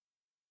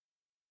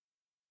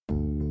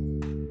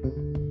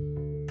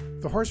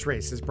The Horse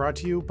Race is brought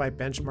to you by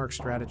Benchmark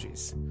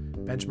Strategies.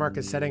 Benchmark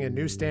is setting a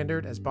new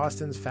standard as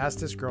Boston's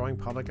fastest growing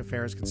public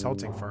affairs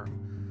consulting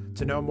firm.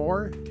 To know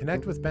more,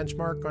 connect with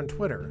Benchmark on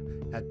Twitter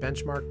at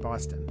Benchmark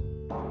Boston.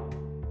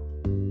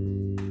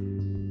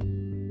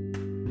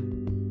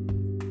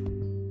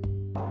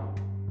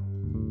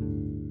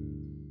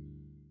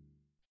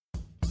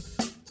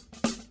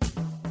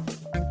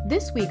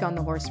 This week on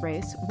The Horse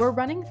Race, we're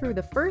running through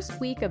the first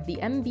week of the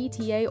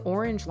MBTA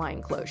Orange Line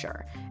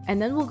closure,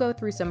 and then we'll go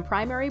through some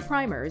primary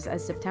primers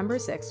as September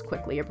 6th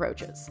quickly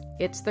approaches.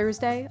 It's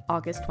Thursday,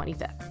 August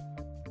 25th.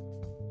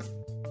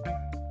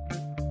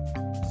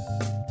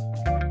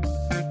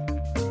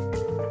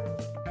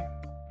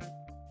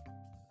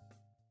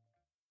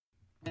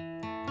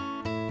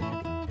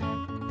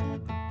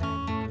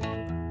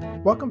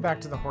 Welcome back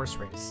to The Horse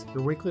Race,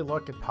 your weekly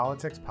look at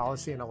politics,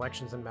 policy, and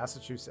elections in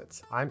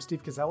Massachusetts. I'm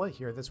Steve Gazella,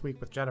 here this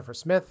week with Jennifer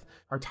Smith.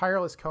 Our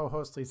tireless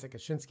co-host Lisa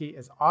Kaczynski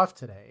is off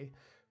today.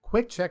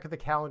 Quick check of the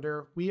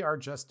calendar. We are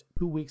just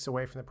 2 weeks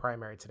away from the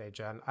primary today,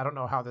 Jen. I don't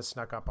know how this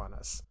snuck up on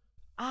us.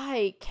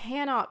 I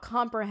cannot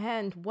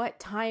comprehend what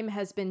time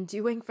has been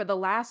doing for the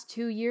last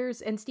 2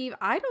 years. And Steve,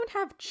 I don't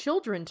have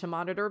children to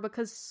monitor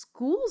because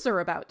schools are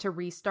about to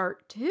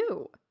restart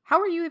too. How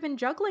are you even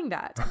juggling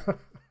that?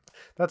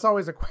 That's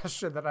always a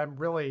question that I'm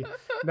really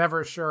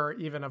never sure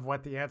even of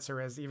what the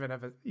answer is, even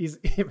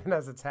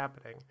as it's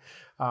happening.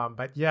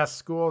 But yes,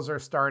 schools are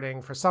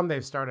starting. For some,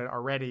 they've started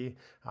already.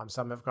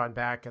 Some have gone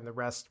back, and the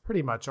rest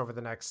pretty much over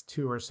the next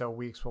 2 or so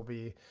weeks will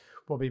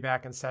be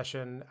back in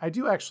session. I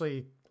do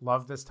actually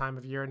love this time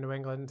of year in New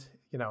England.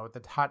 You know,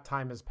 the hot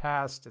time has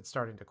passed. It's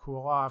starting to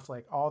cool off.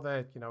 Like all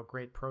the,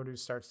 great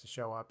produce starts to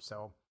show up.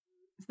 So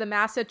is the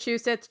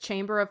Massachusetts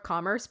Chamber of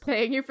Commerce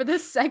paying you for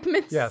this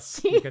segment? Yes,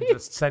 Steve? You can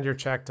just send your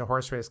check to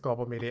Horse Race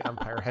Global Media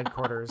Empire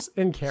headquarters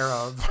in care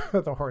of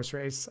the Horse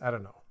Race. I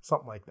don't know,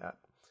 something like that.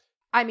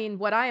 I mean,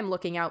 what I am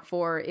looking out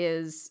for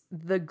is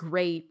the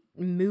great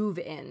move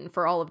in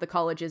for all of the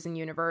colleges and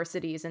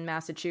universities in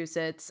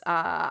Massachusetts.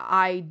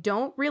 I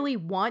don't really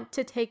want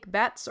to take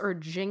bets or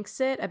jinx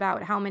it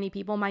about how many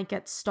people might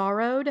get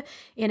starrowed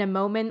in a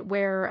moment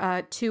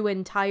where 2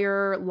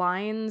 entire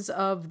lines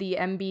of the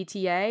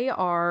MBTA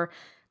are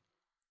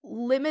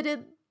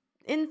limited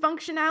in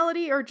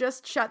functionality or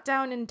just shut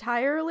down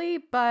entirely.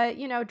 But,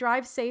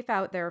 drive safe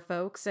out there,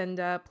 folks. And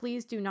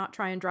please do not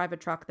try and drive a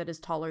truck that is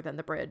taller than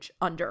the bridge,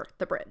 under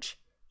the bridge.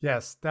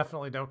 Yes,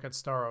 definitely don't get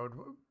starrowed.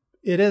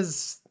 It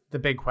is the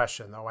big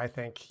question, though. I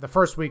think the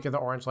first week of the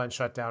Orange Line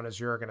shutdown, as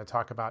you're going to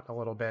talk about a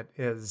little bit,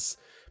 is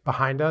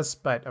behind us.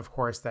 But of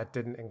course, that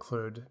didn't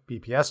include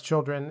BPS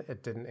children.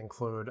 It didn't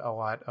include a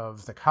lot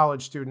of the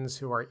college students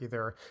who are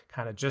either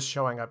kind of just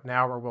showing up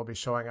now or will be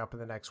showing up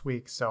in the next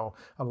week. So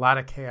a lot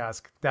of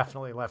chaos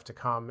definitely left to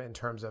come in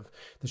terms of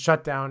the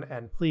shutdown.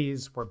 And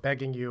please, we're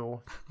begging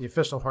you, the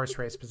official horse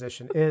race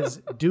position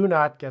is do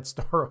not get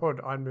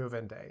starrowed on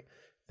move-in day.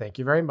 Thank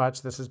you very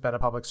much. This has been a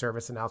public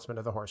service announcement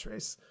of the horse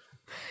race.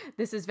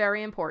 This is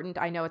very important.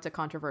 I know it's a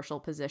controversial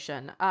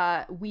position.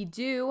 We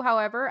do,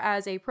 however,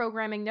 as a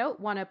programming note,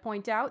 want to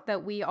point out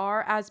that we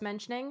are, as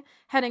mentioning,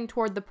 heading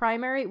toward the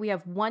primary. We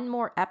have one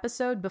more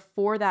episode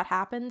before that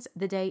happens,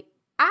 the day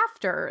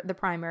after the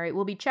primary.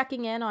 We'll be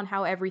checking in on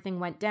how everything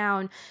went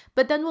down,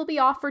 but then we'll be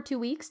off for 2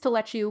 weeks to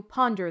let you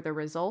ponder the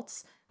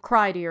results.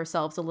 Cry to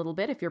yourselves a little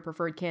bit if your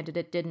preferred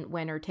candidate didn't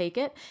win or take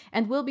it,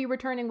 and we'll be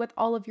returning with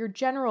all of your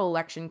general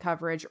election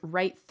coverage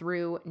right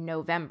through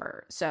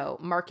November. So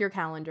mark your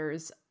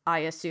calendars. I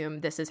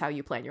assume this is how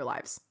you plan your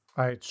lives.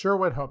 I sure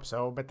would hope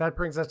so, but that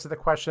brings us to the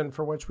question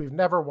for which we've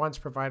never once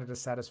provided a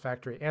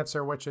satisfactory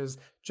answer, which is,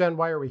 Jen,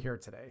 why are we here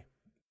today?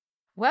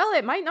 Well,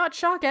 it might not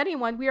shock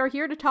anyone. We are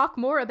here to talk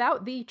more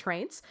about the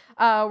trains.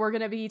 We're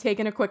going to be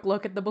taking a quick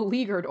look at the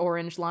beleaguered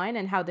Orange Line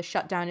and how the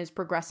shutdown is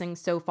progressing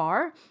so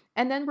far.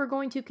 And then we're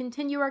going to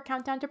continue our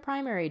countdown to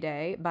primary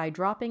day by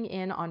dropping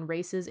in on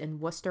races in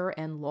Worcester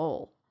and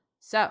Lowell.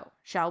 So,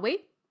 shall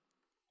we?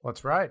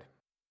 Let's ride.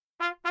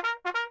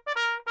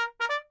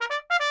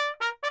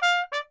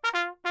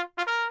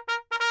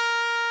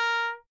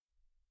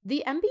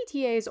 The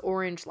MBTA's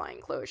Orange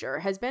Line closure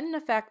has been in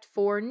effect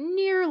for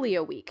nearly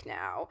a week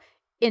now,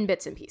 in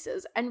bits and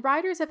pieces, and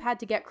riders have had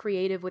to get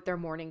creative with their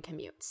morning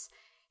commutes.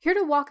 Here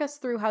to walk us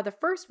through how the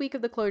first week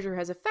of the closure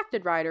has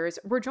affected riders,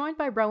 we're joined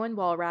by Rowan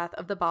Walrath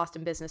of the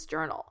Boston Business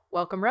Journal.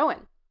 Welcome,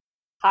 Rowan.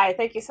 Hi,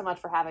 thank you so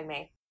much for having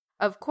me.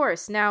 Of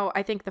course. Now,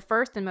 I think the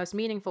first and most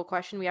meaningful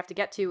question we have to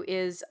get to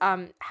is,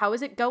 how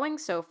is it going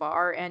so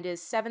far, and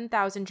is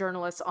 7,000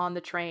 journalists on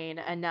the train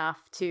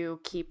enough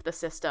to keep the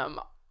system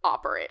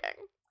operating?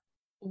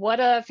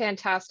 What a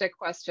fantastic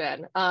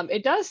question.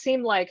 It does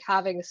seem like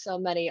having so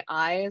many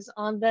eyes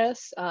on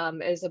this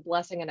is a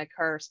blessing and a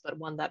curse, but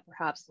one that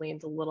perhaps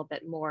leans a little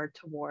bit more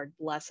toward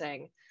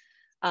blessing.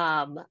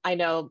 I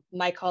know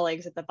my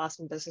colleagues at the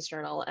Boston Business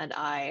Journal and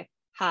I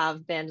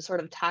have been sort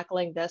of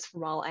tackling this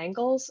from all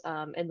angles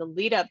in the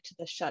lead up to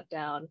the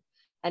shutdown.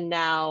 And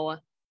now,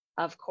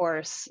 of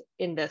course,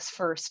 in this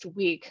first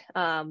week,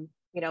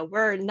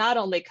 we're not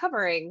only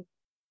covering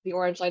the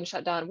Orange Line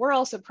shutdown, we're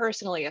also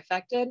personally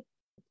affected.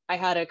 I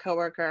had a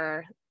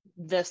coworker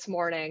this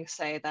morning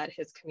say that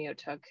his commute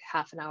took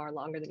half an hour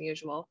longer than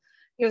usual.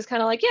 He was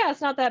kind of like, yeah, it's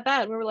not that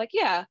bad. We were like,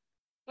 yeah,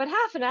 but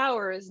half an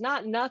hour is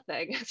not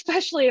nothing,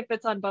 especially if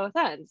it's on both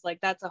ends. Like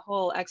that's a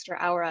whole extra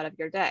hour out of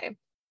your day.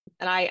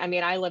 And I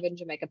mean, I live in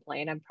Jamaica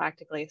Plain. I'm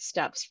practically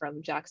steps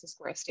from Jackson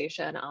Square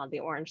Station on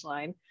the Orange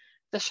Line.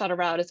 The shuttle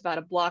route is about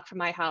a block from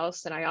my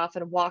house, and I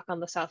often walk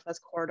on the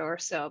Southwest Corridor.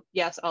 So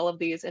yes, all of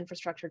these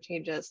infrastructure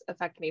changes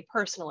affect me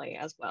personally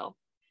as well.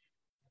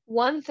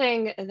 One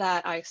thing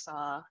that I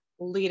saw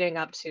leading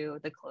up to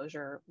the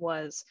closure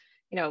was,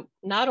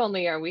 not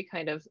only are we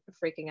kind of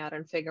freaking out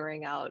and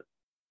figuring out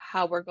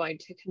how we're going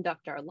to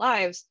conduct our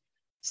lives,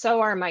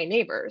 so are my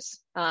neighbors.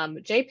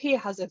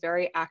 JP has a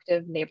very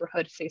active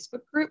neighborhood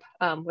Facebook group,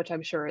 which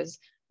I'm sure is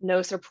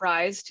no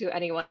surprise to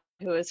anyone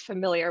who is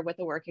familiar with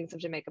the workings of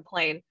Jamaica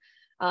Plain.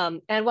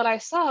 And what I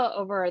saw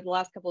over the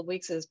last couple of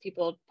weeks is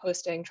people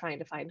posting, trying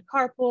to find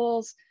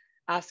carpools,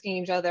 asking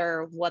each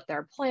other what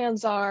their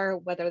plans are,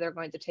 whether they're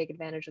going to take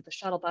advantage of the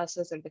shuttle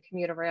buses or the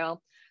commuter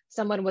rail.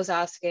 Someone was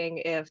asking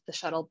if the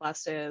shuttle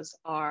buses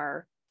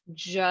are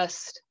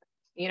just,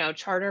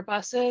 charter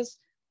buses,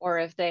 or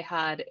if they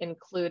had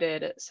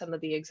included some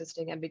of the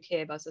existing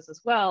MBTA buses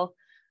as well,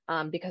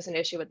 because an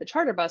issue with the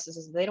charter buses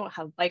is they don't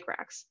have bike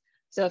racks.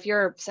 So if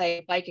you're,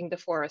 say, biking to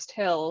Forest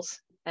Hills,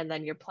 and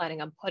then you're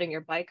planning on putting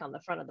your bike on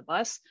the front of the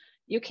bus,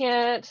 you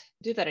can't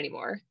do that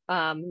anymore,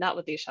 not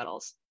with these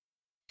shuttles.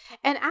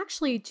 And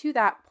actually, to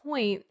that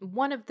point,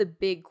 one of the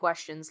big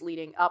questions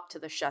leading up to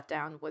the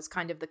shutdown was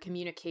kind of the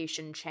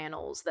communication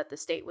channels that the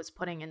state was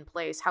putting in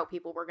place, how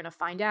people were going to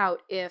find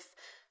out if,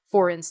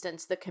 for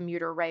instance, the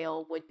commuter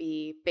rail would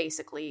be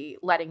basically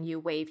letting you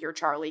wave your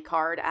Charlie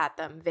card at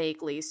them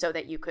vaguely so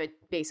that you could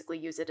basically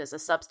use it as a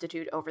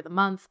substitute over the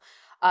month.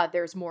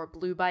 There's more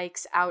blue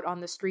bikes out on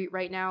the street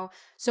right now.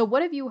 So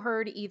what have you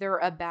heard either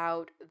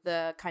about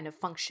the kind of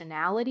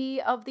functionality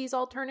of these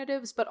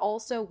alternatives, but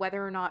also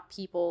whether or not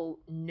people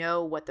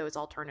know what those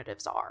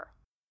alternatives are?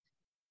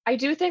 I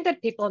do think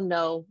that people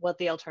know what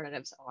the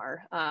alternatives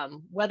are,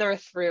 whether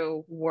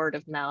through word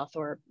of mouth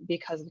or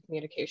because of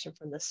communication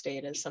from the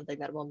state is something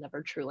that we'll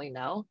never truly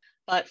know.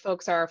 But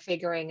folks are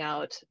figuring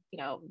out,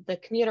 the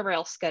commuter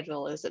rail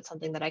schedule. Is it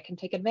something that I can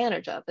take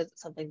advantage of? Is it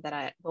something that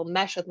I will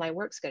mesh with my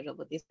work schedule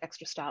with these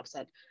extra stops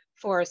at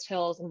Forest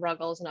Hills and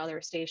Ruggles and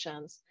other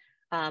stations?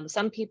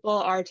 Some people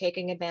are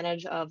taking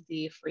advantage of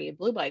the free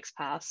Blue Bikes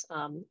pass,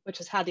 which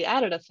has had the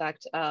added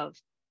effect of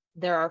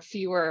there are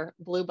fewer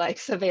blue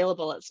bikes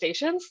available at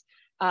stations,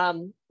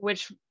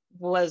 which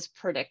was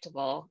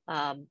predictable.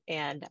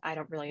 And I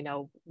don't really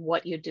know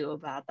what you do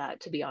about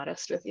that, to be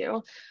honest with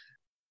you.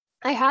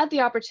 I had the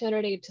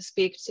opportunity to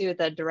speak to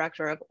the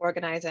director of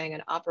organizing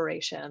and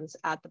operations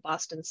at the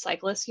Boston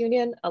Cyclists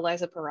Union,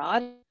 Eliza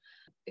Parad,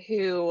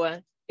 who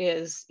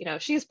is,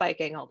 she's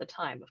biking all the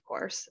time, of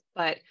course,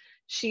 but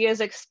she is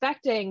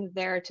expecting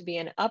there to be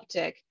an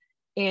uptick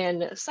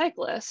in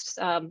cyclists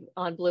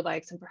on blue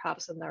bikes and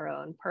perhaps in their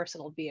own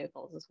personal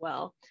vehicles as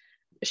well.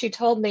 She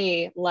told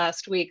me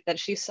last week that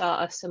she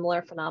saw a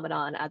similar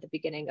phenomenon at the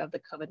beginning of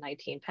the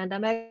COVID-19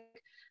 pandemic,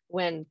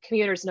 when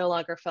commuters no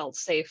longer felt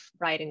safe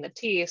riding the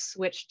T,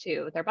 switched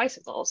to their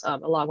bicycles,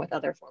 along with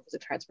other forms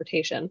of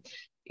transportation.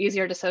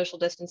 Easier to social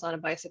distance on a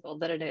bicycle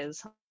than it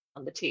is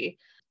on the T.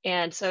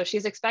 And so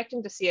she's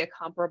expecting to see a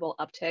comparable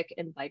uptick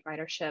in bike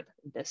ridership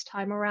this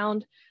time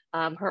around.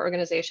 Her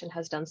organization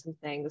has done some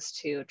things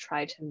to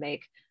try to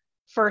make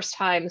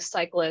first-time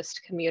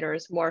cyclist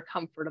commuters more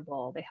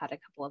comfortable. They had a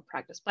couple of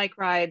practice bike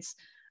rides,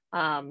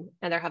 and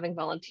they're having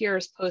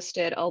volunteers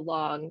posted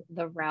along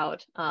the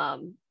route,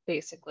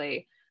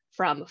 basically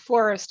from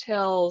Forest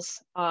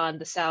Hills on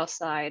the south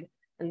side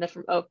and then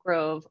from Oak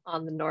Grove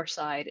on the north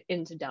side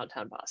into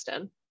downtown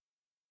Boston.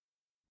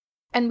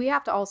 And we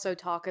have to also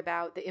talk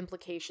about the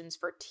implications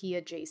for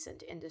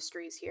T-adjacent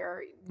industries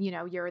here.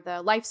 You're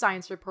the life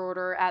science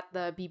reporter at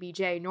the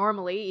BBJ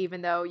normally,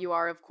 even though you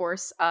are, of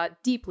course,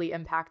 deeply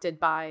impacted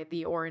by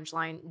the Orange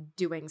Line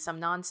doing some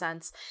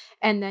nonsense.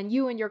 And then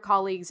you and your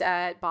colleagues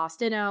at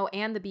Bostino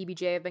and the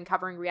BBJ have been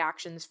covering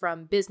reactions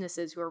from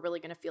businesses who are really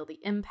going to feel the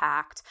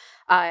impact,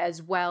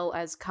 as well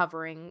as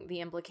covering the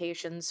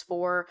implications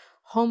for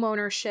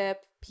homeownership,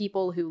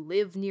 people who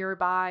live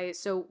nearby.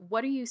 So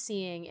what are you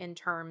seeing in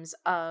terms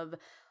of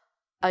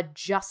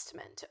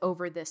adjustment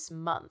over this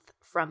month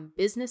from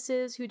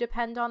businesses who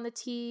depend on the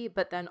T,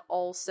 but then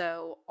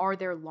also are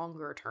there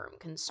longer term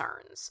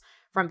concerns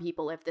from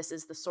people if this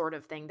is the sort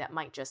of thing that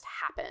might just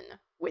happen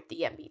with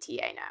the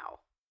MBTA now?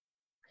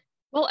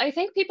 Well, I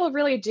think people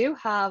really do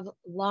have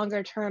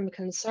longer term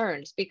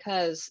concerns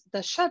because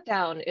the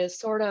shutdown is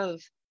sort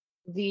of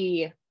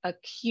the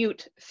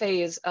acute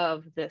phase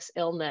of this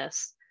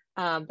illness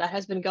that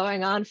has been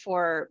going on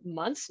for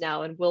months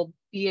now and will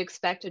be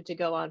expected to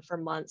go on for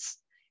months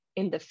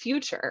in the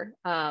future.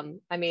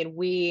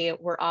 We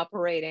were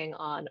operating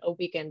on a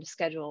weekend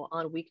schedule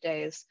on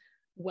weekdays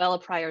well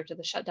prior to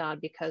the shutdown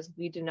because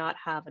we do not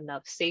have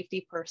enough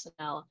safety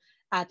personnel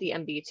at the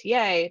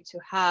MBTA to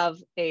have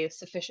a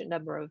sufficient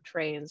number of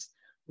trains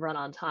run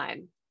on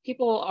time.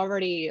 people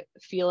already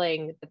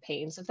feeling the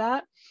pains of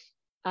that.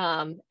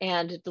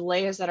 And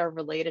delays that are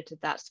related to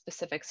that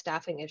specific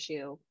staffing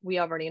issue, we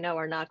already know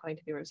are not going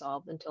to be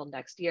resolved until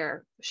next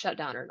year,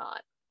 shutdown or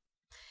not.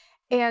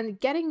 And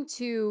getting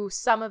to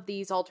some of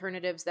these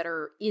alternatives that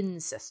are in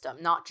system,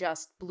 not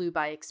just blue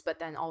bikes, but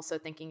then also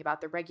thinking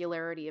about the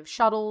regularity of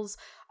shuttles.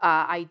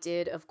 I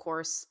did, of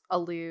course,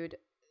 allude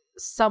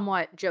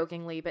somewhat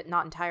jokingly, but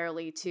not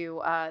entirely,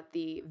 to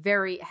the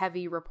very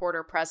heavy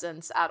reporter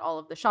presence at all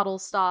of the shuttle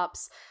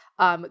stops.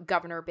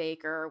 Governor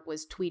Baker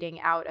was tweeting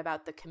out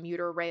about the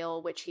commuter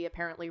rail, which he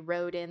apparently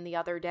rode in the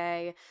other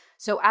day.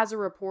 So as a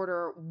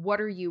reporter, what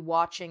are you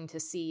watching to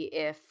see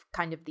if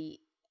kind of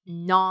the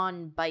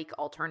non-bike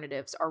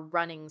alternatives are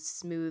running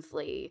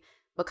smoothly?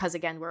 Because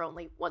again, we're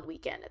only 1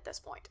 week in at this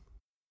point.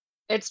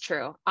 It's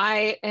true.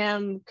 I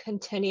am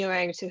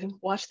continuing to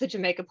watch the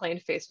Jamaica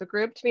Plain Facebook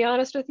group, to be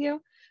honest with you.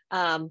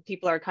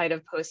 People are kind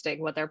of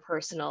posting what their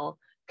personal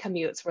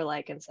commutes were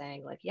like and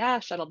saying like, yeah,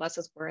 shuttle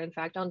buses were in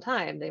fact on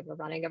time. They were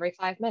running every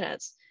 5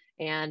 minutes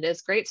and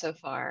it's great so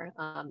far.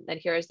 And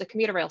here's the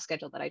commuter rail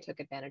schedule that I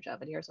took advantage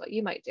of, and here's what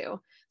you might do.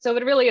 So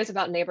it really is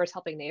about neighbors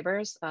helping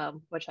neighbors,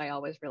 which I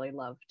always really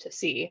love to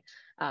see,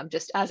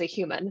 just as a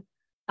human.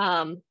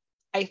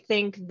 I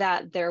think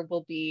that there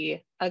will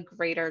be a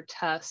greater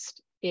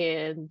test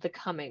in the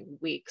coming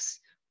weeks.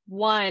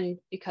 One,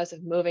 because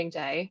of moving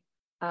day.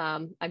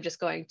 I'm just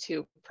going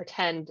to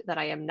pretend that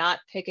I am not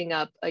picking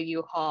up a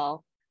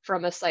U-Haul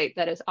from a site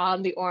that is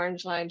on the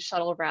Orange Line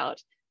shuttle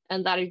route,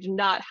 and that I do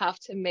not have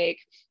to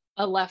make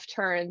a left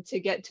turn to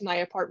get to my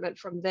apartment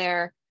from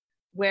there,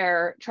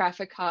 where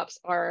traffic cops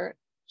are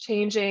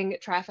changing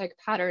traffic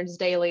patterns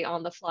daily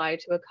on the fly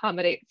to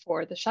accommodate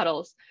for the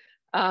shuttles.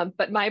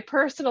 But my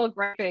personal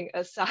griping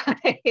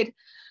aside,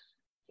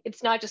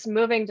 it's not just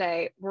moving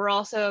day. We're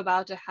also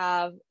about to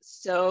have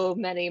so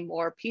many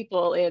more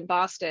people in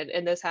Boston,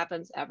 and this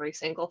happens every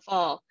single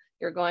fall.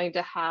 You're going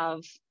to have,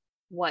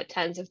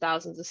 tens of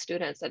thousands of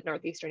students at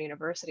Northeastern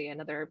University and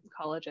other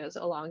colleges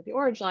along the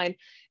Orange Line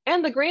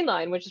and the Green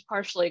Line, which is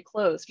partially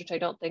closed, which I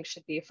don't think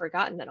should be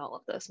forgotten in all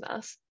of this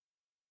mess.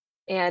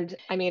 And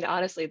I mean,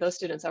 honestly, those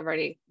students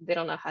already, they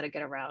don't know how to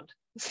get around.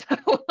 So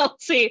we'll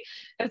see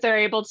if they're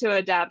able to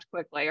adapt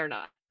quickly or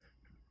not.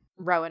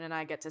 Rowan and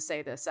I get to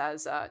say this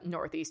as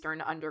Northeastern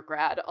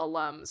undergrad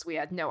alums. We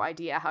had no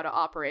idea how to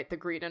operate the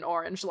green and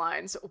orange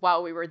lines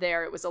while we were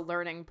there. It was a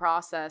learning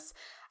process.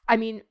 I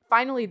mean,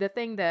 finally, the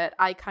thing that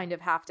I kind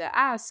of have to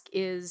ask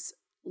is,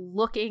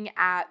 looking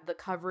at the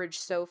coverage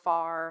so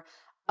far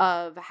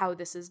of how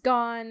this has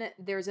gone,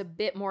 there's a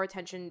bit more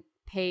attention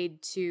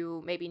paid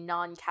to maybe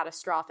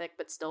non-catastrophic,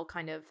 but still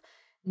kind of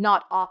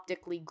not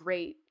optically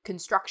great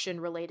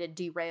construction-related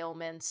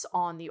derailments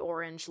on the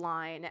Orange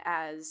Line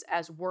as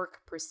work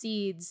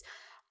proceeds.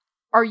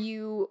 Are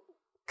you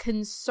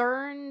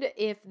concerned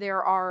if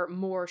there are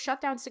more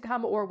shutdowns to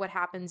come, or what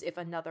happens if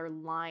another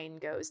line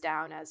goes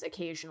down, as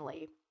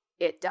occasionally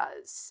it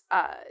does?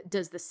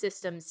 Does the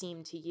system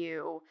seem to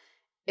you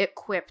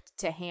equipped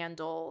to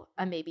handle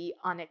a maybe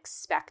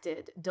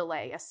unexpected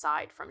delay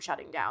aside from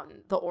shutting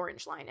down the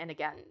Orange Line and,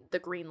 again, the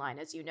Green Line,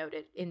 as you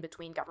noted, in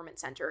between Government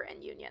Center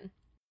and Union?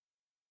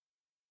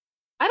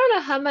 I don't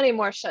know how many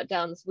more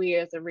shutdowns we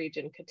as a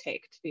region could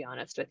take, to be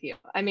honest with you.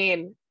 I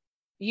mean,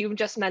 you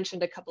just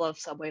mentioned a couple of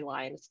subway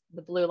lines.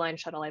 The Blue Line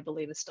shuttle, I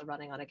believe, is still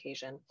running on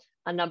occasion.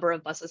 A number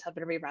of buses have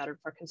been rerouted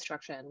for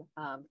construction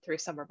through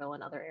Somerville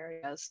and other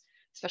areas,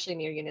 especially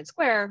near Union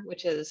Square,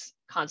 which is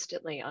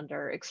constantly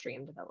under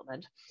extreme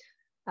development.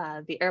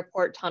 The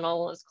airport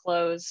tunnel is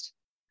closed.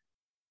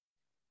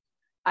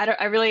 I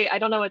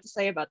don't know what to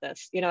say about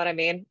this. You know what I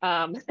mean?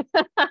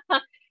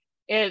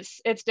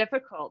 It's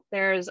difficult.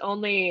 There's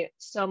only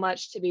so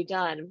much to be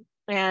done.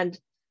 And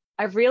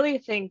I really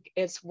think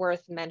it's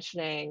worth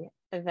mentioning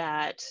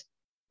that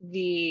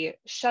the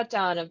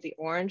shutdown of the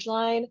Orange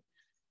Line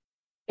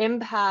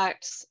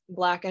impacts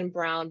Black and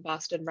Brown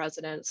Boston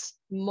residents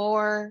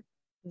more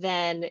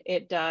than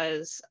it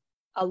does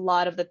a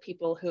lot of the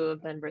people who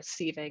have been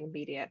receiving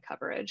media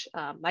coverage.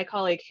 My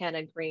colleague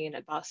Hannah Green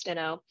at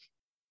Bostino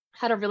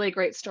had a really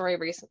great story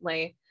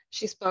recently.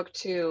 She spoke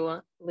to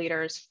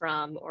leaders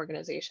from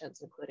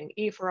organizations including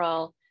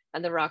E4All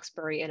and the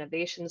Roxbury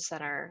Innovation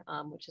Center,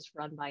 which is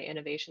run by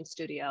Innovation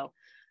Studio.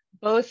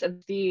 Both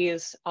of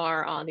these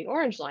are on the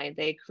Orange Line.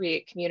 They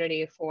create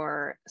community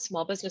for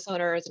small business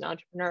owners and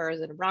entrepreneurs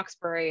in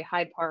Roxbury,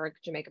 Hyde Park,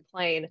 Jamaica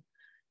Plain.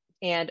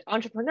 And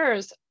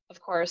entrepreneurs, of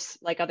course,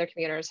 like other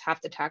commuters, have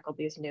to tackle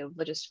these new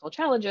logistical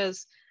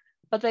challenges,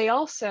 but they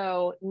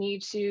also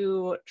need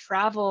to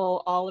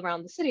travel all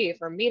around the city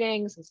for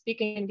meetings and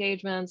speaking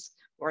engagements,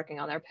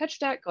 working on their pitch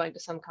deck, going to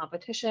some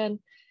competition.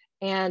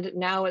 And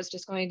now it's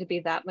just going to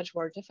be that much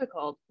more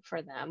difficult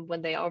for them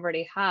when they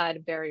already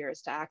had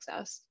barriers to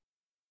access.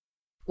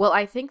 Well,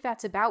 I think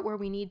that's about where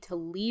we need to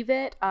leave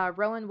it.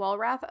 Rowan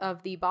Walrath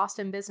of the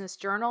Boston Business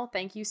Journal,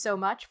 thank you so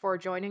much for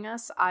joining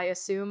us. I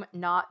assume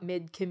not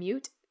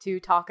mid-commute, to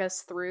talk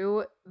us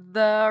through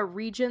the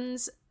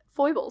region's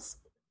foibles.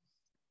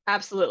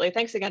 Absolutely.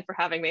 Thanks again for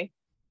having me.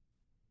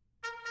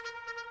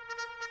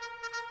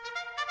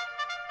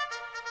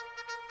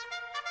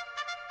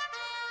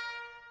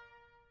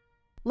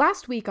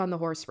 Last week on The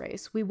Horse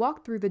Race, we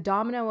walked through the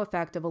domino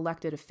effect of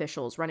elected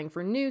officials running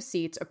for new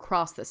seats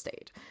across the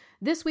state.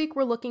 This week,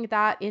 we're looking at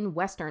that in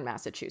Western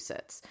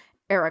Massachusetts.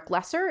 Eric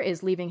Lesser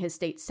is leaving his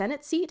state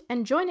Senate seat,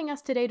 and joining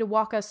us today to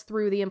walk us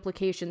through the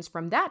implications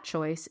from that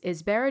choice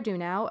is Bera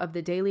Dunau of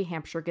the Daily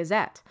Hampshire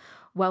Gazette.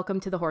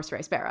 Welcome to The Horse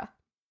Race, Bera.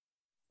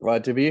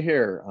 Glad to be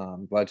here.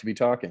 Glad to be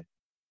talking.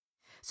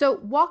 So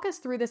walk us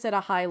through this at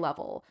a high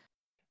level.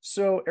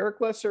 So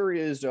Eric Lesser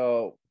is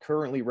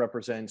currently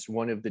represents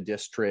one of the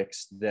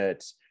districts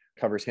that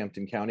covers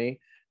Hampden County,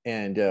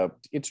 and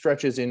it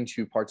stretches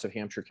into parts of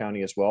Hampshire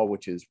County as well,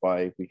 which is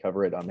why we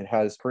cover it. It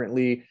has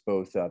currently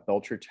both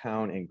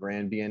Belchertown and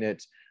Granby in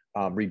it.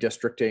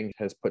 Redistricting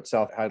has put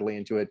South Hadley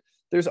into it.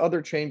 There's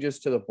other changes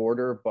to the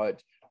border,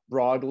 but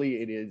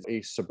broadly, it is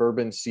a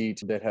suburban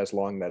seat that has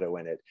Longmeadow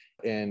in it,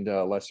 and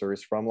Lesser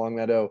is from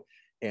Longmeadow,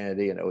 and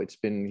he's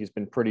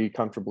been pretty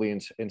comfortably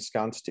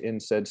ensconced in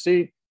said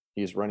seat.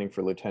 He's running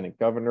for lieutenant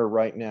governor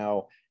right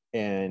now.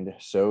 And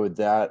so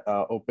that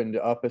opened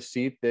up a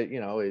seat that,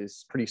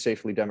 is pretty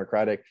safely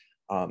Democratic.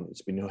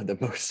 It's been known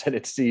that most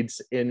Senate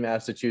seats in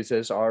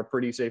Massachusetts are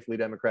pretty safely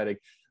Democratic.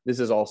 This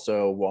is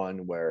also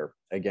one where,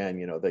 again,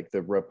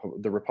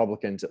 the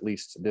Republicans, at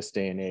least this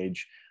day and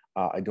age,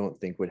 I don't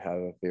think would have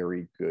a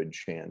very good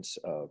chance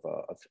of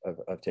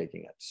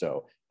taking it.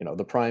 So,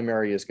 the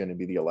primary is going to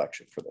be the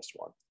election for this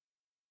one.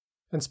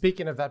 And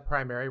speaking of that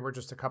primary, we're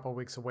just a couple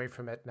weeks away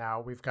from it now.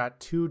 We've got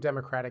 2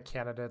 Democratic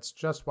candidates,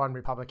 just 1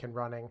 Republican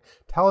running.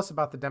 Tell us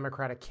about the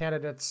Democratic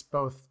candidates,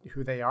 both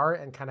who they are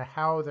and kind of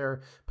how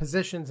their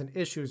positions and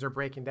issues are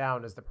breaking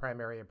down as the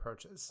primary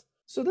approaches.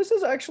 So this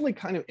is actually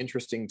kind of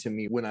interesting to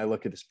me when I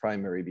look at this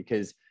primary,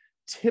 because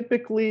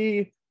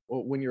typically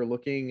when you're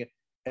looking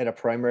at a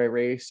primary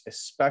race,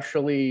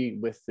 especially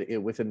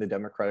within the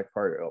Democratic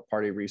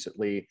Party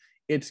recently,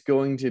 it's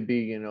going to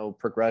be,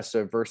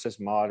 progressive versus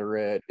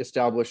moderate,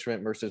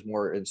 establishment versus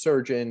more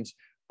insurgent.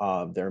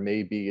 There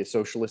may be a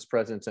socialist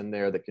presence in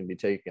there that can be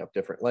taking up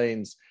different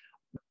lanes.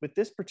 With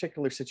this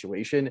particular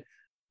situation,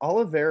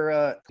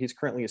 Oliveira, he's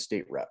currently a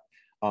state rep.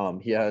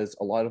 He has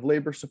a lot of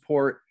labor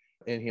support,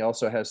 and he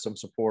also has some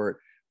support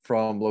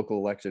from local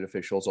elected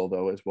officials,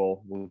 although as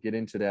well, we'll get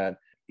into that.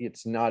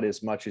 It's not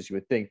as much as you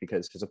would think,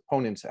 because his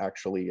opponents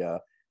actually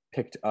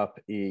picked up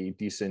a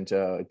decent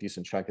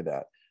chunk of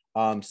that.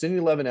 Cindy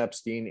Levin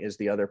Epstein is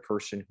the other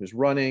person who's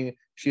running.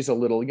 She's a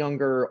little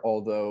younger,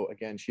 although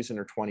again, she's in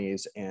her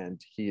 20s,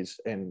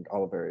 and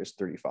Oliveira is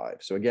 35.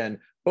 So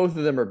again, both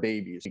of them are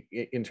babies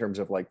in terms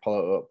of like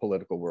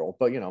political world.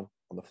 But on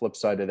the flip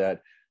side of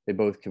that, they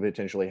both could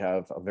potentially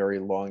have a very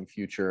long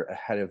future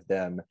ahead of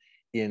them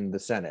in the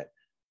Senate.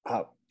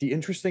 The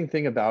interesting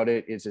thing about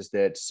it is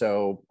that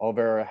so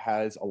Oliveira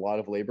has a lot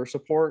of labor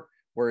support,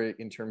 where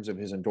in terms of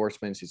his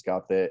endorsements, he's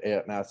got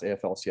the Mass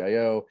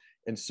AFL-CIO,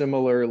 and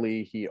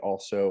similarly, he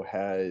also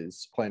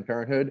has Planned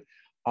Parenthood.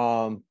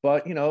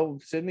 But,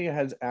 Sydney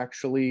has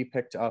actually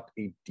picked up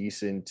a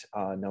decent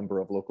number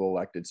of local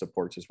elected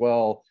supports as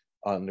well.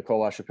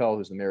 Nicole LaChapelle,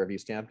 who's the mayor of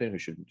East Hampton,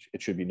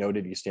 it should be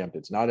noted, East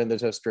Hampton's not in the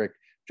district.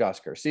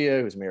 Josh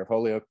Garcia, who's mayor of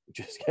Holyoke, which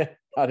is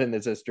not in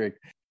this district.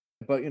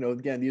 But,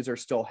 again, these are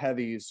still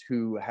heavies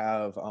who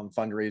have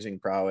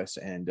fundraising prowess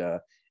and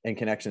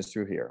connections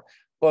through here.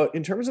 But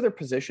in terms of their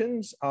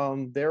positions,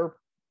 they're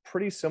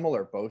pretty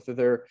similar. Both of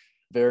their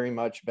very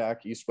much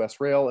back east-west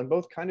rail, and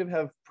both kind of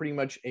have pretty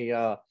much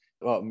a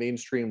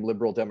mainstream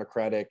liberal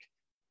democratic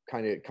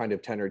kind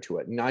of tenor to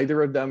it.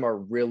 Neither of them are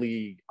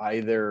really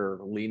either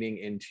leaning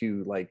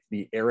into like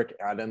the Eric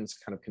Adams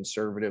kind of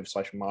conservative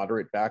 /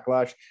 moderate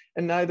backlash,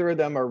 and neither of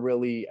them are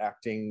really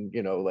acting,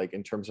 like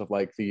in terms of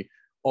like the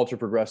ultra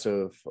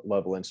progressive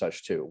level and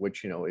such too,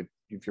 which,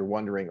 if you're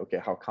wondering,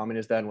 okay, how common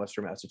is that in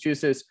Western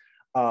Massachusetts?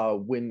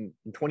 When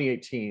in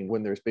 2018,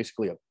 when there's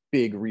basically a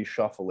big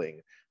reshuffling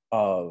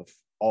of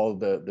all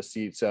the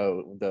seats,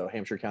 so the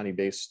Hampshire County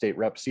based state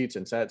rep seats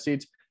and Senate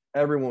seats,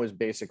 everyone was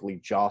basically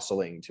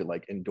jostling to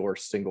like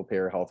endorse single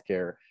payer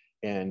healthcare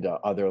and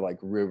other like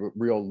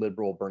real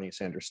liberal Bernie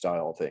Sanders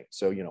style things.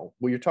 So,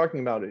 what you're talking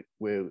about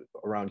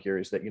around here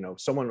is that,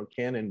 someone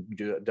can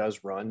and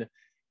does run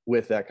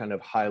with that kind of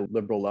high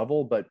liberal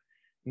level, but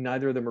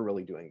neither of them are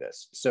really doing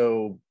this.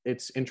 So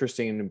it's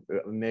interesting in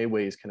many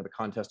ways, kind of a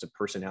contest of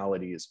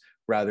personalities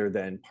rather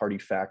than party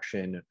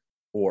faction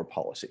or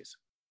policies.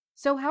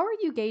 So how are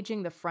you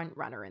gauging the front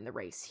runner in the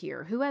race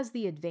here? Who has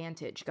the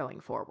advantage going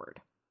forward?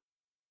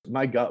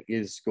 My gut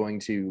is going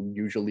to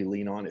usually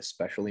lean on,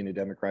 especially in a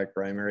Democratic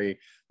primary,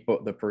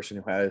 the person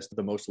who has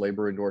the most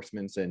labor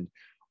endorsements and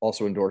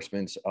also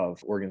endorsements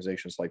of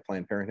organizations like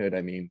Planned Parenthood,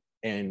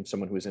 and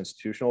someone who is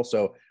institutional.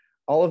 So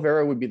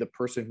Oliveira would be the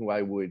person who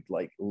I would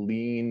like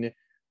lean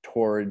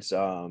towards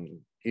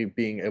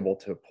being able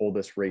to pull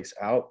this race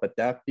out. But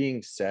that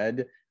being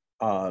said,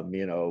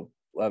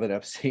 Levin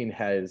Epstein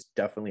has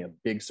definitely a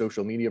big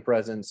social media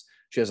presence.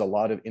 She has a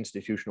lot of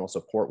institutional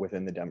support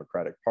within the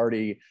Democratic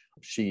Party.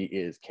 She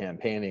is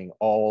campaigning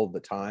all the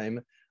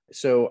time.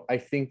 So I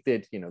think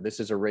that, this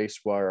is a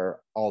race where,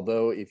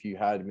 although if you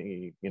had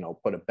me,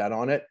 put a bet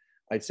on it,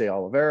 I'd say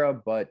Oliveira,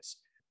 but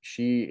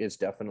she is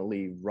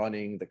definitely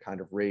running the kind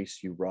of race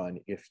you run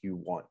if you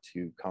want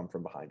to come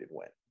from behind and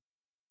win.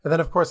 And then,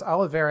 of course,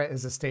 Oliveira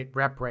is a state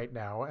rep right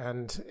now,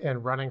 and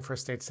running for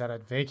state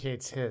senate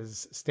vacates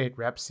his state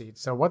rep seat.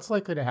 So what's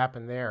likely to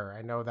happen there?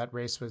 I know that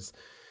race was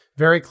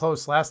very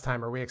close last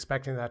time. Are we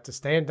expecting that to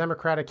stay in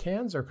Democratic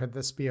hands, or could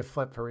this be a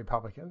flip for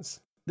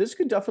Republicans? This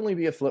could definitely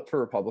be a flip for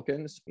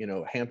Republicans.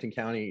 Hampden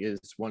County is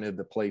one of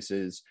the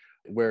places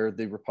where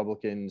the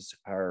Republicans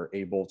are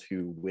able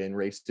to win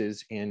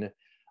races in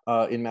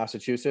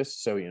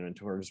Massachusetts. So, in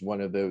terms of one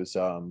of those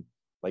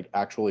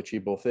actual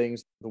achievable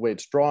things, the way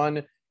it's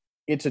drawn,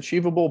 it's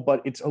achievable,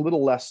 but it's a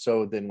little less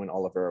so than when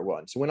Oliveira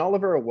won. So when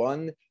Oliveira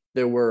won,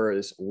 there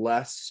was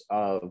less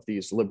of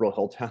these liberal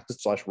hill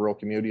towns / rural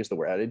communities that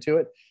were added to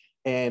it.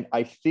 And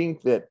I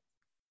think that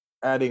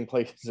adding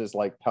places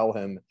like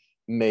Pelham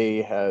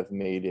may have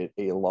made it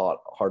a lot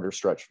harder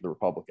stretch for the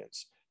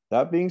Republicans.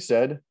 That being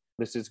said,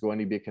 this is going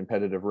to be a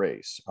competitive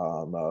race.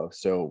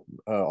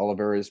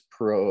 Oliveira's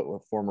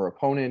former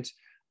opponent,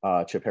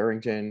 Chip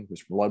Harrington,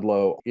 who's from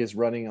Ludlow, is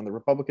running on the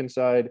Republican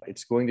side.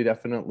 It's going to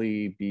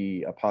definitely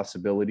be a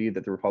possibility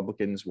that the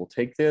Republicans will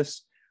take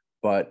this.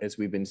 But as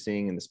we've been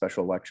seeing in the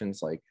special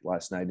elections, like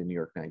last night in New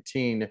York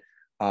 19,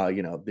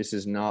 this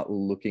is not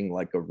looking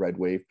like a red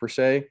wave per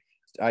se.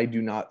 I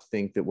do not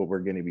think that what we're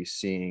going to be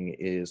seeing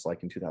is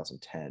like in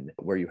 2010,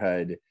 where you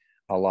had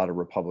a lot of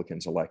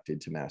Republicans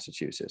elected to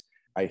Massachusetts.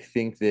 I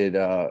think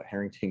that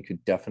Harrington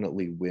could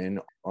definitely win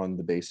on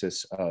the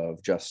basis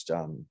of just,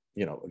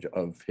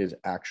 of his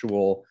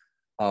actual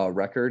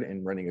record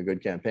and running a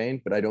good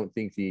campaign. But I don't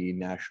think the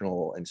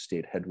national and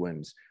state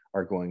headwinds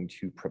are going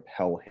to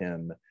propel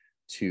him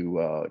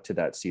to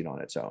that seat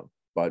on its own.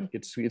 But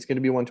it's going to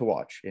be one to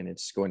watch, and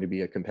it's going to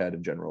be a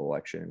competitive general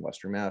election in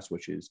Western Mass,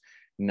 which is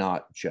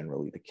not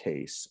generally the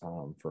case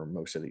for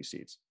most of these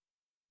seats.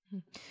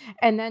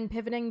 And then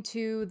pivoting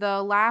to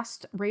the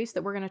last race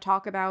that we're going to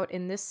talk about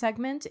in this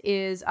segment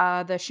is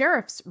the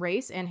sheriff's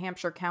race in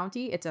Hampshire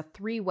County. It's a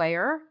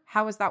three-wayer.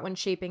 How is that one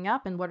shaping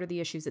up, and what are the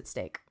issues at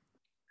stake?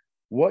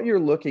 What you're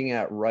looking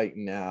at right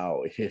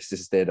now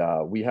is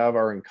that we have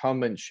our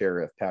incumbent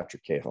sheriff,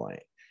 Patrick Cahalane,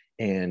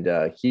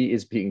 and he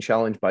is being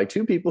challenged by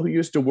two people who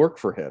used to work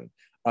for him.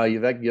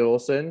 Yvette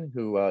Gittleson,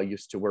 who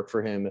used to work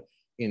for him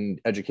in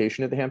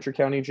education at the Hampshire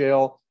County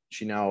Jail.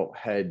 She now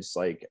heads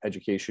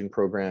education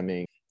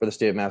programming for the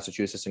state of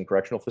Massachusetts in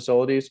correctional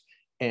facilities.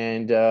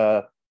 And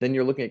then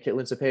you're looking at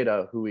Caitlin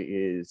Cepeda, who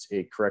is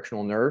a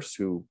correctional nurse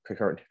who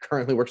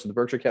currently works at the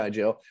Berkshire County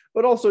Jail,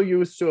 but also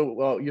used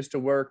to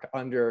work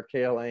under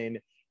Cahalane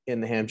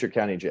in the Hampshire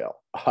County Jail.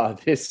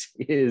 This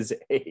is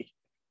a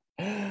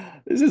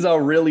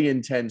really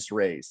intense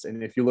race.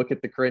 And if you look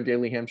at the current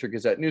Daily Hampshire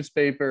Gazette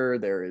newspaper,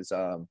 there is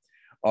a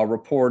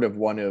report of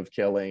one of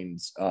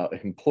Cahalane's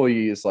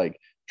employees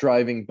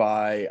driving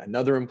by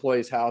another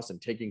employee's house and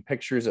taking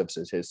pictures of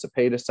his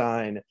Cepeda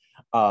sign.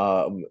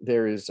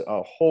 There is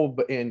a whole,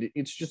 and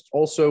it's just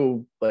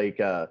also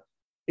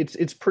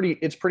it's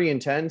pretty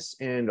intense,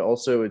 and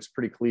also it's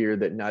pretty clear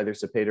that neither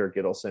Cepeda or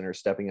Gittleson are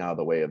stepping out of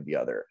the way of the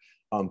other.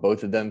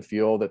 Both of them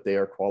feel that they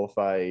are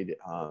qualified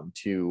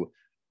to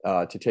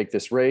take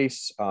this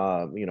race.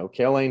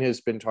 Cahalane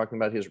has been talking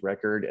about his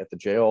record at the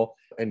jail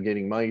and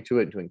getting money to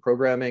it, doing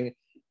programming.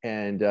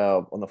 And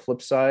on the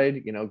flip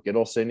side,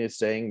 Gittleson is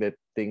saying that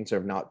things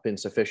have not been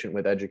sufficient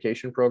with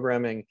education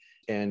programming.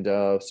 And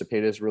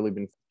Cepeda has really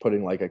been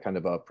putting a kind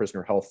of a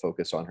prisoner health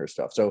focus on her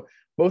stuff. So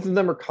both of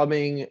them are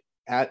coming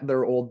at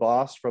their old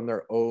boss from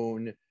their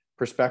own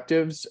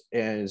perspectives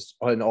and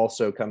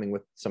also coming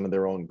with some of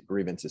their own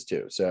grievances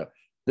too. So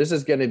this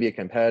is going to be a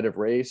competitive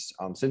race.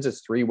 Since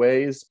it's three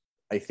ways,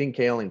 I think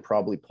Cahalane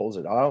probably pulls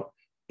it out.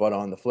 But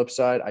on the flip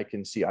side, I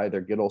can see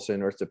either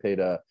Gittleson or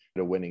Cepeda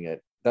winning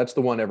it. That's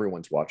the one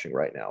everyone's watching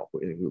right now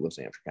who lives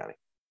in Hampshire County.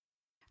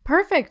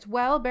 Perfect.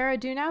 Well, Bera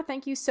Dunau,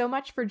 thank you so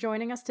much for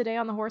joining us today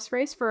on the horse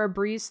race for a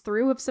breeze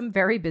through of some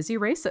very busy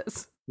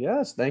races.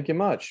 Yes, thank you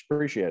much.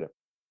 Appreciate it.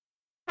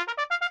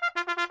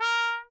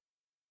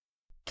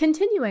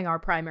 Continuing our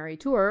primary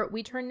tour,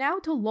 we turn now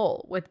to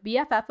Lowell with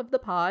BFF of the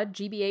pod,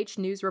 GBH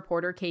News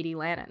reporter Katie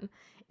Lannan.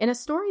 In a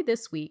story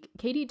this week,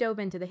 Katie dove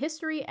into the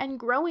history and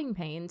growing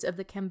pains of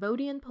the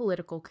Cambodian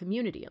political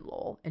community in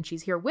Lowell, and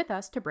she's here with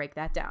us to break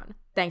that down.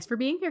 Thanks for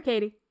being here,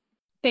 Katie.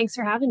 Thanks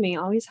for having me.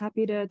 Always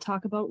happy to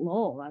talk about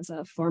Lowell as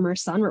a former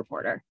Sun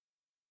reporter.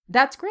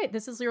 That's great.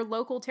 This is your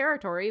local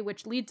territory,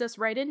 which leads us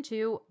right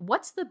into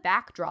what's the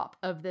backdrop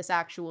of this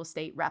actual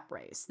state rep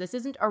race? This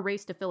isn't a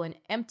race to fill an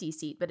empty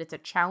seat, but it's a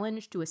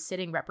challenge to a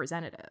sitting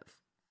representative.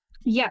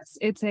 Yes,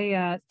 it's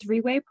a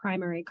three-way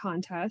primary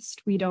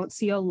contest. We don't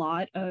see a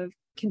lot of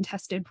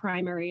contested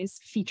primaries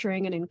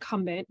featuring an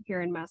incumbent here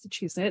in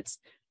Massachusetts,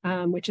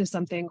 which is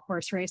something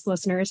horse race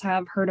listeners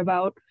have heard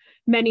about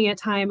many a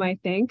time. I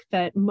think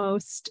that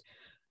most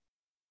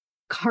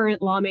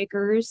current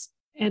lawmakers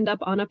end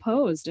up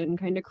unopposed and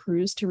kind of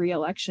cruise to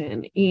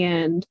re-election.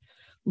 And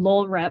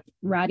Lowell Rep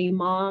Ratty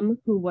Mom,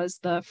 who was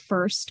the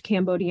first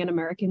Cambodian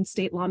American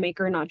state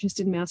lawmaker, not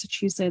just in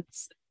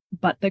Massachusetts,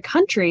 but the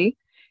country,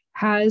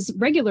 has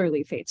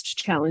regularly faced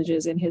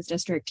challenges in his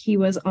district. He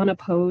was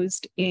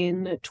unopposed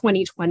in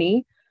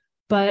 2020,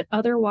 but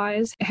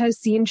otherwise has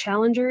seen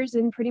challengers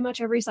in pretty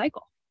much every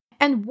cycle.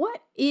 And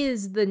what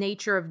is the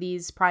nature of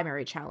these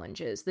primary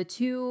challenges? The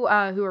two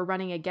who are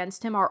running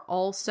against him are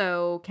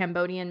also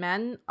Cambodian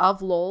men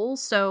of Lowell.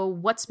 So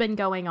what's been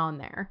going on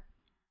there?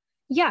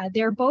 Yeah,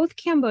 they're both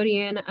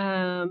Cambodian.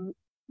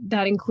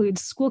 That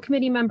includes school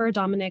committee member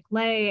Dominic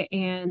Lay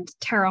and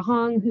Tara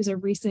Hong, who's a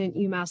recent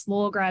UMass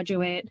Lowell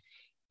graduate.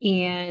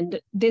 And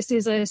this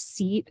is a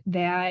seat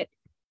that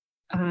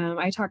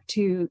I talked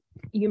to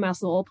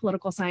UMass Lowell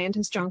political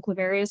scientist John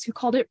Claverius, who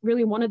called it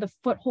really one of the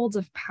footholds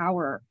of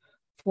power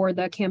for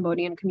the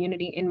Cambodian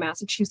community in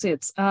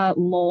Massachusetts.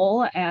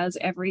 Lowell, as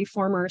every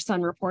former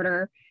Sun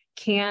reporter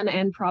can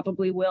and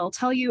probably will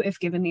tell you if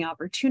given the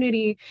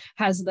opportunity,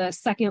 has the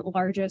second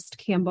largest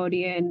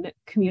Cambodian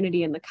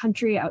community in the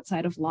country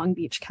outside of Long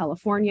Beach,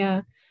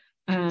 California.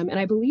 And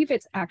I believe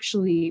it's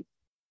actually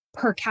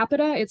per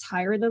capita, it's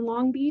higher than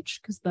Long Beach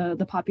because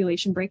the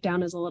population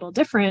breakdown is a little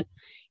different.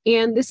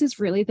 And this is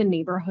really the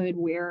neighborhood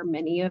where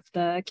many of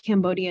the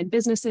Cambodian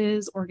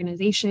businesses,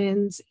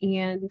 organizations,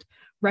 and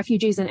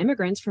refugees and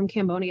immigrants from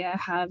Cambodia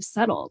have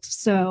settled.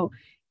 So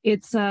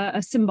it's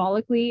a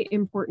symbolically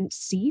important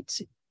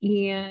seat.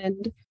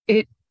 And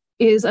it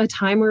is a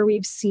time where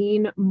we've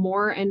seen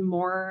more and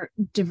more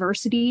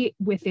diversity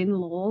within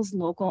Lowell's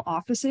local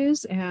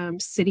offices,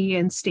 city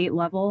and state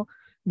level.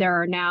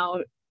 There are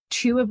now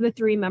 2 of the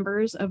 3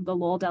 members of the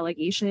Lowell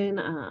delegation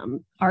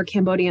are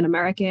Cambodian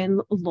American.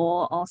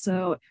 Lowell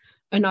also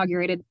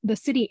inaugurated the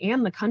city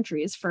and the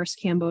country's first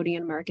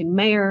Cambodian American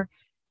mayor.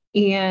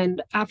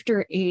 And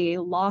after a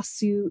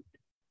lawsuit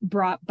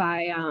brought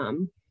by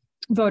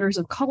voters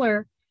of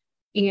color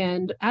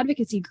and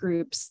advocacy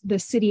groups, the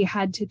city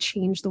had to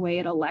change the way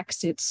it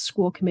elects its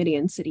school committee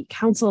and city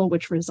council,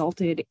 which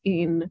resulted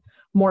in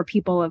more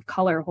people of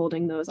color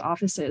holding those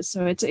offices.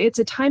 So it's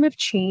a time of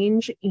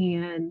change.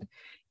 And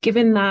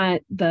given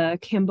that the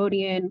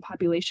Cambodian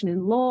population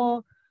in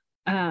Lowell,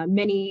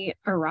 many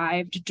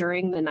arrived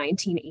during the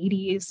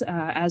 1980s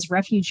as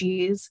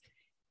refugees,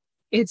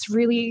 it's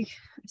really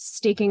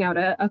staking out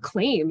a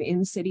claim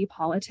in city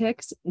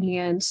politics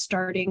and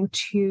starting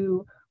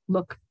to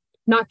look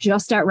not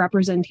just at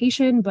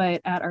representation,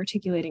 but at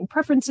articulating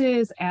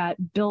preferences,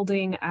 at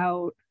building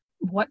out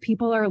what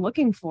people are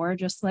looking for,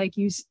 just like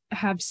you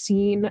have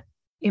seen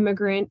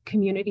immigrant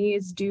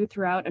communities do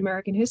throughout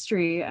American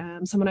history.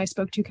 Someone I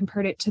spoke to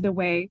compared it to the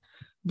way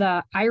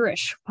the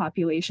Irish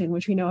population,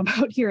 which we know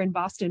about here in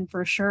Boston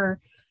for sure,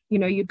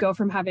 you'd go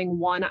from having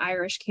 1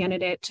 Irish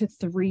candidate to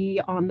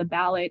 3 on the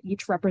ballot,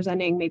 each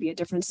representing maybe a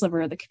different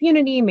sliver of the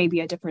community,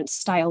 maybe a different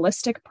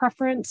stylistic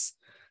preference.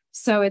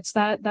 So it's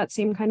that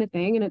same kind of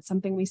thing, and it's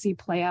something we see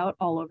play out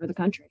all over the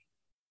country.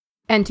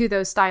 And to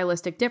those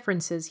stylistic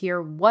differences here,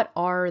 what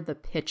are the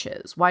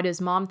pitches? Why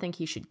does Mom think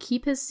he should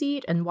keep his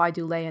seat, and why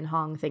do Lay and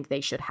Hong think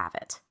they should have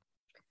it?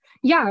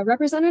 Yeah,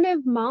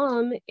 Representative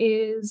Mom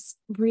is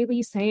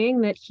really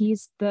saying that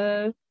he's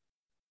the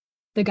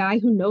guy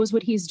who knows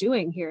what he's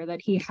doing here,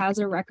 that he has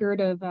a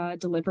record of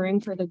delivering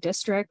for the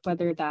district,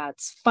 whether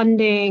that's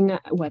funding,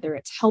 whether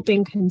it's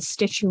helping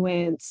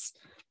constituents,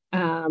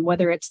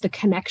 whether it's the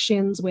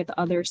connections with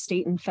other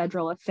state and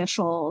federal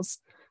officials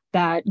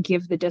that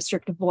give the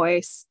district a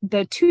voice.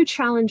 The 2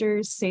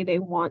 challengers say they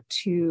want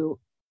to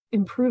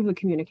improve the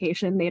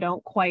communication. They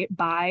don't quite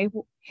buy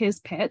his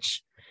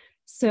pitch,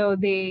 so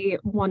they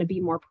want to be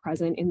more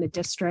present in the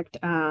district.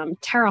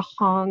 Tara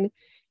Hong,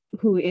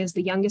 who is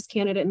the youngest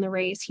candidate in the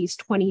race, he's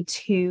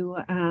 22,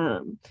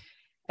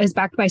 is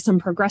backed by some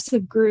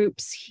progressive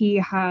groups. He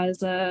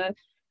has an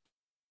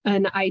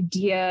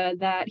idea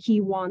that he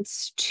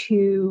wants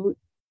to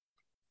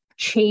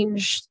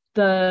change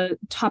the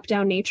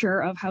top-down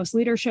nature of House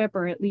leadership,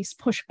 or at least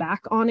push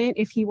back on it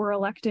if he were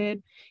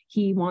elected.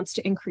 He wants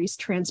to increase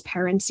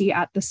transparency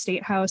at the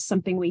State House,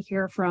 something we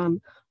hear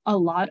from a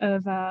lot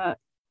of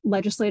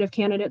legislative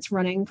candidates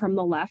running from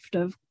the left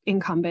of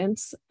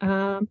incumbents.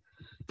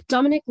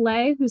 Dominic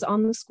Lay, who's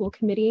on the school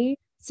committee,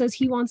 says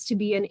he wants to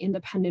be an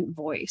independent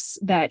voice,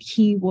 that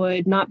he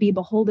would not be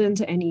beholden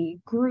to any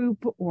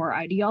group or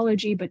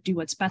ideology, but do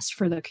what's best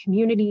for the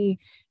community,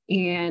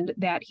 and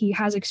that he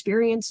has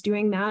experience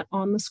doing that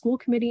on the school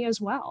committee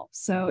as well.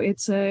 So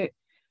it's a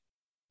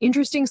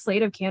interesting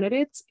slate of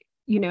candidates.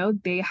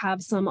 They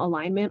have some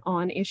alignment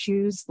on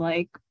issues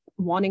like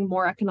wanting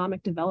more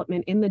economic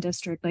development in the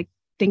district, like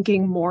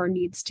thinking more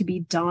needs to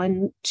be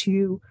done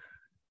to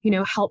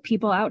help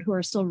people out who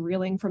are still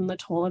reeling from the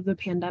toll of the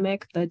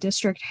pandemic. The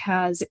district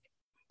has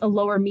a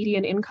lower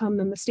median income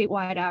than the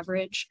statewide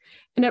average,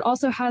 and it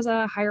also has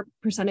a higher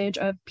percentage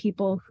of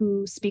people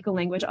who speak a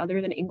language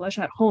other than English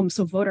at home.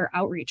 So voter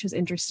outreach is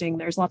interesting.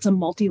 There's lots of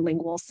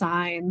multilingual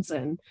signs,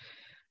 and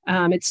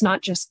it's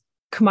not just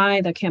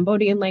Khmer, the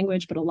Cambodian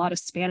language, but a lot of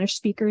Spanish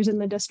speakers in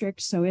the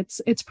district. So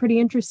it's pretty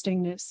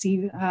interesting to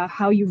see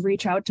how you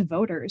reach out to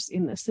voters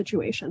in this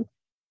situation.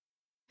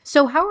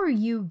 So how are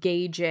you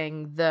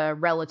gauging the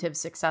relative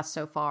success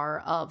so far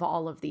of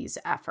all of these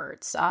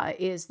efforts?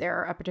 Is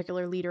there a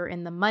particular leader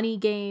in the money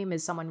game?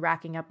 Is someone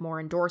racking up more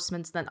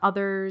endorsements than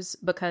others?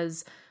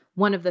 Because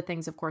one of the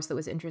things, of course, that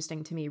was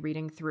interesting to me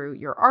reading through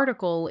your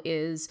article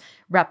is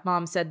Rep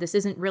Mom said this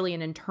isn't really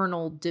an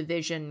internal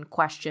division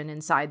question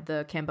inside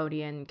the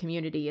Cambodian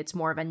community. It's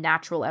more of a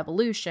natural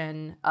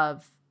evolution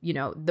of,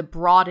 the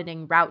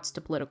broadening routes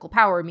to political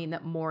power mean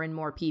that more and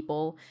more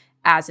people,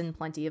 as in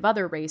plenty of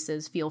other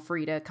races, feel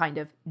free to kind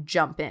of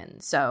jump in.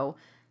 So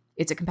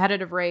it's a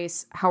competitive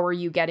race. How are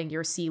you getting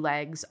your sea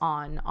legs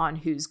on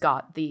who's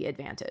got the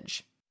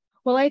advantage?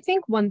 Well, I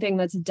think one thing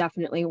that's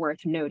definitely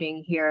worth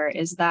noting here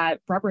is that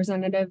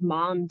Representative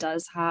Mom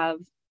does have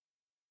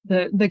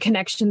the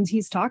connections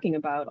he's talking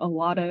about. A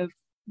lot of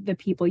the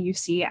people you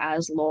see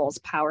as Lowell's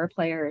power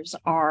players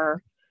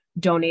are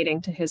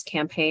donating to his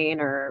campaign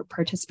or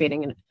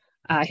participating in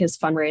his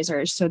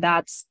fundraisers. So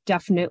that's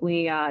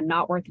definitely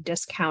not worth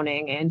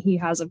discounting. And he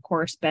has, of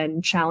course,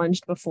 been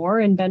challenged before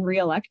and been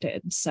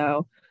reelected.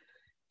 So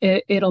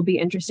it'll be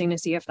interesting to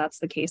see if that's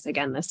the case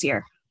again this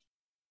year.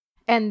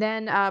 And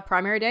then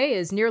primary day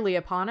is nearly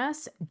upon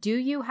us. Do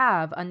you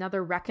have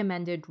another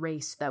recommended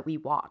race that we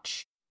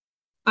watch?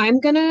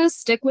 I'm going to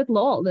stick with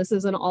Lowell. This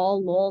is an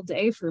all Lowell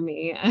day for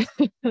me.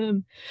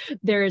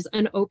 There's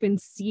an open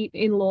seat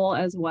in Lowell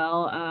as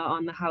well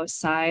on the House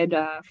side,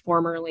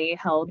 formerly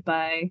held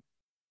by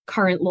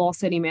current Lowell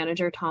City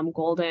Manager Tom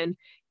Golden.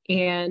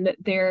 And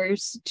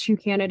there's two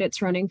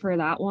candidates running for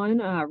that one.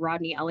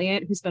 Rodney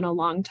Elliott, who's been a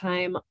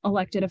longtime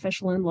elected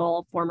official in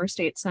Lowell, former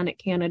state Senate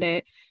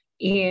candidate,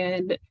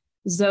 and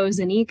Zoe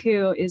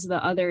Zaniku is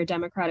the other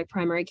Democratic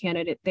primary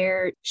candidate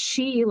there.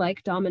 She,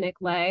 like Dominic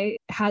Lay,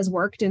 has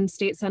worked in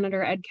State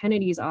Senator Ed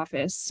Kennedy's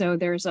office. So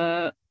there's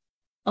a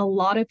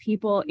lot of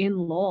people in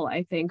Lowell,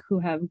 I think, who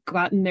have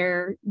gotten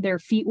their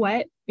feet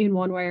wet in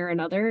one way or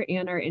another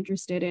and are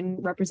interested in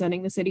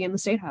representing the city in the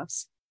State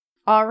House.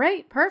 All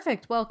right,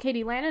 perfect. Well,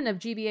 Katie Lannan of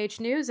GBH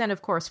News and,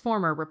 of course,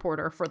 former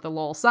reporter for the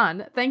Lowell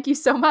Sun, thank you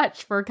so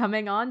much for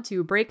coming on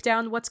to break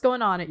down what's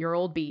going on at your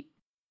old beat.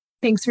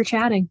 Thanks for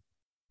chatting.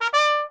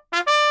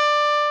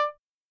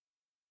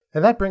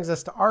 And that brings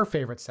us to our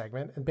favorite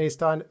segment. And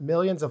based on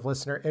millions of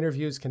listener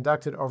interviews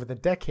conducted over the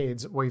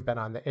decades we've been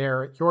on the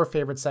air, your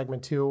favorite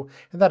segment too.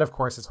 And that, of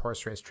course, is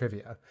horse race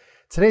trivia.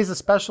 Today's a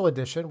special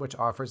edition, which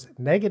offers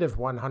negative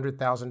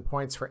 100,000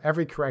 points for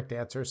every correct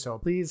answer. So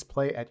please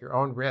play at your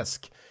own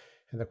risk.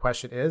 And the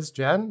question is,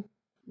 Jen?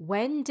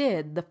 When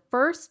did the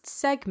first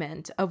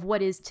segment of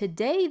what is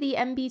today the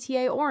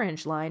MBTA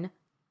Orange Line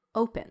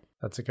open?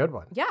 That's a good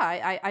one.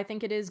 Yeah, I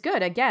think it is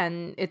good.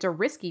 Again, it's a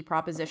risky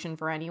proposition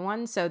for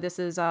anyone. So this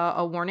is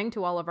a warning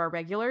to all of our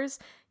regulars.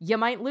 You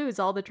might lose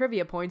all the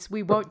trivia points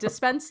we won't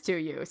dispense to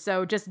you.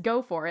 So just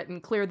go for it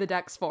and clear the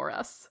decks for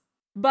us.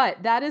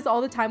 But that is all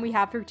the time we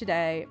have for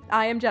today.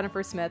 I am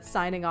Jennifer Smith,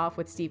 signing off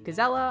with Steve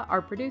Gazella.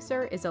 Our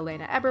producer is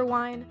Elena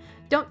Eberwein.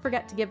 Don't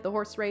forget to give the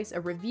horse race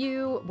a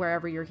review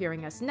wherever you're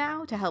hearing us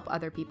now to help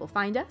other people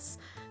find us.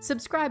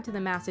 Subscribe to the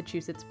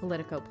Massachusetts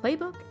Politico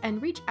Playbook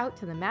and reach out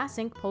to the Mass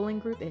Inc. polling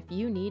group if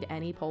you need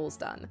any polls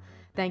done.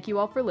 Thank you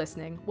all for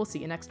listening. We'll see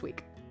you next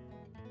week.